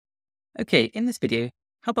Okay, in this video,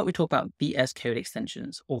 how about we talk about VS Code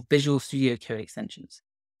extensions or Visual Studio Code extensions?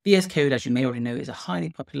 VS Code, as you may already know, is a highly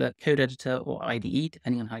popular code editor or IDE,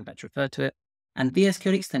 depending on how you like to refer to it. And VS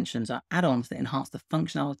Code extensions are add-ons that enhance the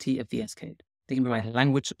functionality of VS Code. They can provide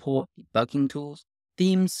language support, debugging tools,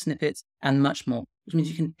 themes, snippets, and much more, which means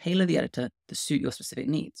you can tailor the editor to suit your specific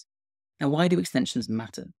needs. Now, why do extensions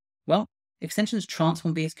matter? Well, extensions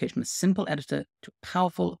transform VS Code from a simple editor to a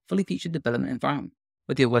powerful, fully featured development environment.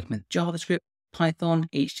 Whether you're working with JavaScript, Python,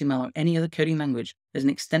 HTML, or any other coding language, there's an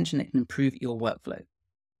extension that can improve your workflow.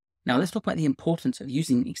 Now let's talk about the importance of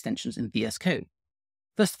using extensions in VS Code.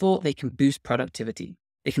 First of all, they can boost productivity.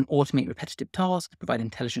 They can automate repetitive tasks, provide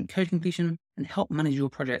intelligent code completion, and help manage your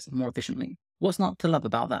projects more efficiently. What's not to love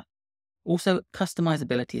about that? Also,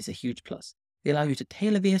 customizability is a huge plus. They allow you to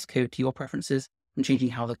tailor VS Code to your preferences, from changing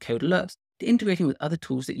how the code looks to integrating with other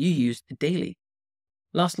tools that you use daily.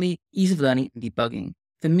 Lastly, ease of learning and debugging.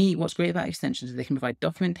 For me, what's great about extensions is they can provide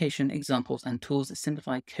documentation, examples, and tools that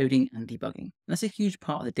simplify coding and debugging. And that's a huge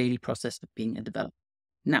part of the daily process of being a developer.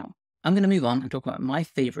 Now, I'm going to move on and talk about my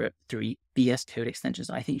favorite 3 VS Code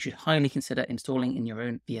extensions I think you should highly consider installing in your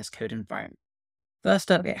own VS Code environment.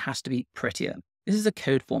 First up, it has to be Prettier. This is a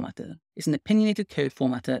code formatter. It's an opinionated code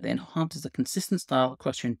formatter that enhances a consistent style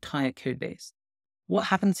across your entire code base. What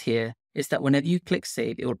happens here is that whenever you click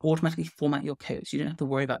save, it will automatically format your code, so you don't have to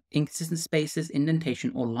worry about inconsistent spaces,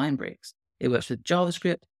 indentation, or line breaks. It works with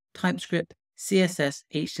JavaScript, TypeScript, CSS,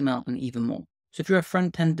 HTML, and even more. So if you're a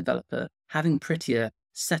front-end developer, having Prettier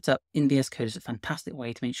set up in VS Code is a fantastic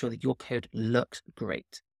way to make sure that your code looks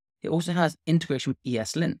great. It also has integration with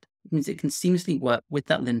ESLint, which means it can seamlessly work with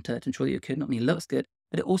that linter to ensure that your code not only looks good,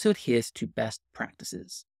 but it also adheres to best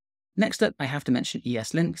practices. Next up, I have to mention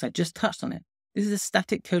ESLint because I just touched on it. This is a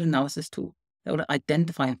static code analysis tool that will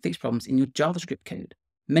identify and fix problems in your JavaScript code.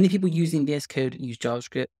 Many people using VS Code use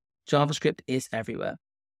JavaScript. JavaScript is everywhere.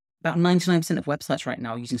 About 99% of websites right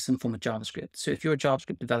now are using some form of JavaScript. So if you're a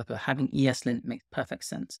JavaScript developer, having ESLint makes perfect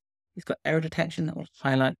sense. It's got error detection that will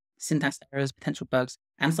highlight syntax errors, potential bugs,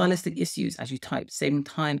 and stylistic issues as you type, saving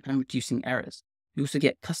time and reducing errors. You also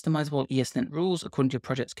get customizable ESLint rules according to your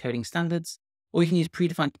project's coding standards, or you can use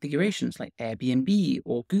predefined configurations like Airbnb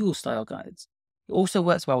or Google style guides. It also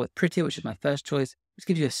works well with Prettier, which is my first choice, which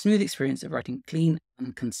gives you a smooth experience of writing clean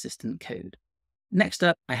and consistent code. Next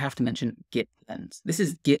up, I have to mention GitLens. This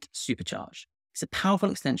is Git supercharged. It's a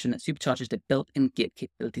powerful extension that supercharges the built-in Git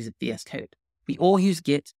capabilities of VS Code. We all use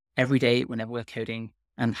Git every day whenever we're coding,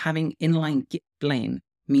 and having inline Git blame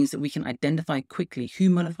means that we can identify quickly who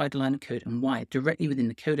modified the line of code and why directly within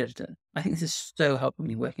the code editor. I think this is so helpful when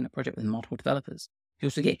you're working on a project with multiple developers. You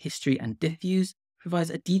also get history and diff views, provides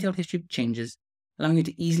a detailed history of changes, allowing you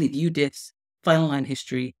to easily view diffs, final line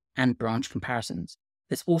history, and branch comparisons.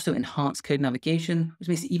 There's also enhanced code navigation, which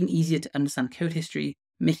makes it even easier to understand code history,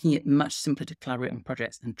 making it much simpler to collaborate on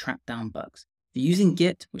projects and track down bugs. If you're using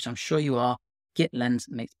Git, which I'm sure you are, GitLens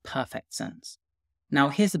makes perfect sense. Now,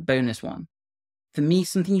 here's a bonus one. For me,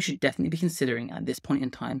 something you should definitely be considering at this point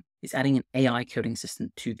in time is adding an AI coding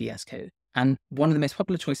assistant to VS Code. And one of the most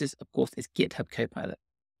popular choices, of course, is GitHub Copilot.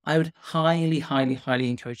 I would highly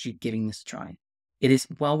encourage you giving this a try. It is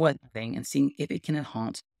well worth adding and seeing if it can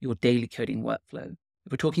enhance your daily coding workflow.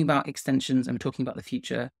 If we're talking about extensions and we're talking about the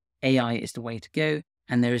future, AI is the way to go.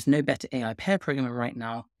 And there is no better AI pair programmer right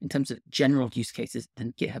now in terms of general use cases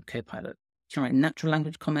than GitHub Copilot. You can write natural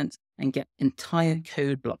language comments and get entire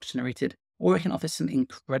code blocks generated, or it can offer some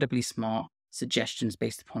incredibly smart suggestions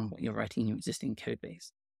based upon what you're writing in your existing code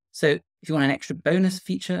base. So if you want an extra bonus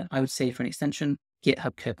feature, I would say for an extension,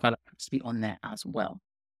 GitHub Copilot has to be on there as well.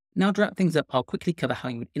 Now to wrap things up, I'll quickly cover how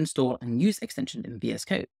you would install and use extensions in VS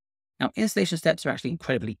Code. Now, installation steps are actually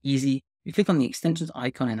incredibly easy. You click on the extensions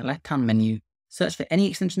icon in the left-hand menu, search for any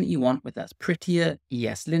extension that you want, whether that's Prettier,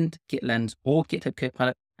 ESLint, GitLens, or GitHub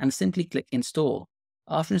Copilot, and simply click install.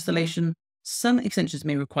 After installation, some extensions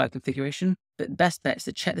may require configuration, but best bet is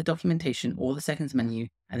to check the documentation or the settings menu,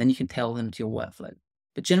 and then you can tailor them to your workflow.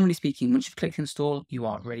 But generally speaking, once you've clicked install, you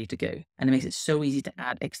are ready to go, and it makes it so easy to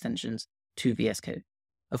add extensions to VS Code.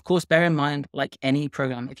 Of course, bear in mind, like any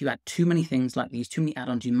program, if you add too many things like these, too many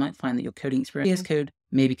add-ons, you might find that your coding experience in VS Code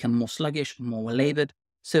may become more sluggish, more labored.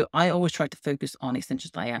 So I always try to focus on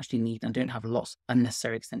extensions that I actually need and don't have lots of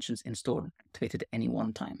unnecessary extensions installed and activated at any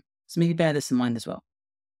one time. So maybe bear this in mind as well.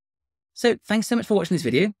 So thanks so much for watching this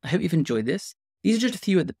video. I hope you've enjoyed this. These are just a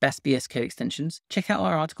few of the best VS Code extensions. Check out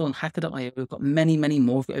our article on hackr.io. We've got many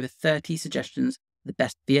more. We've got over 30 suggestions of the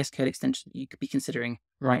best VS Code extensions that you could be considering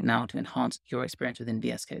right now to enhance your experience within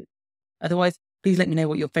VS Code. Otherwise, please let me know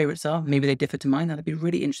what your favorites are. Maybe they differ to mine. I'd be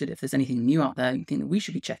really interested if there's anything new out there you think that we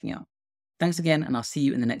should be checking out. Thanks again, and I'll see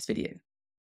you in the next video.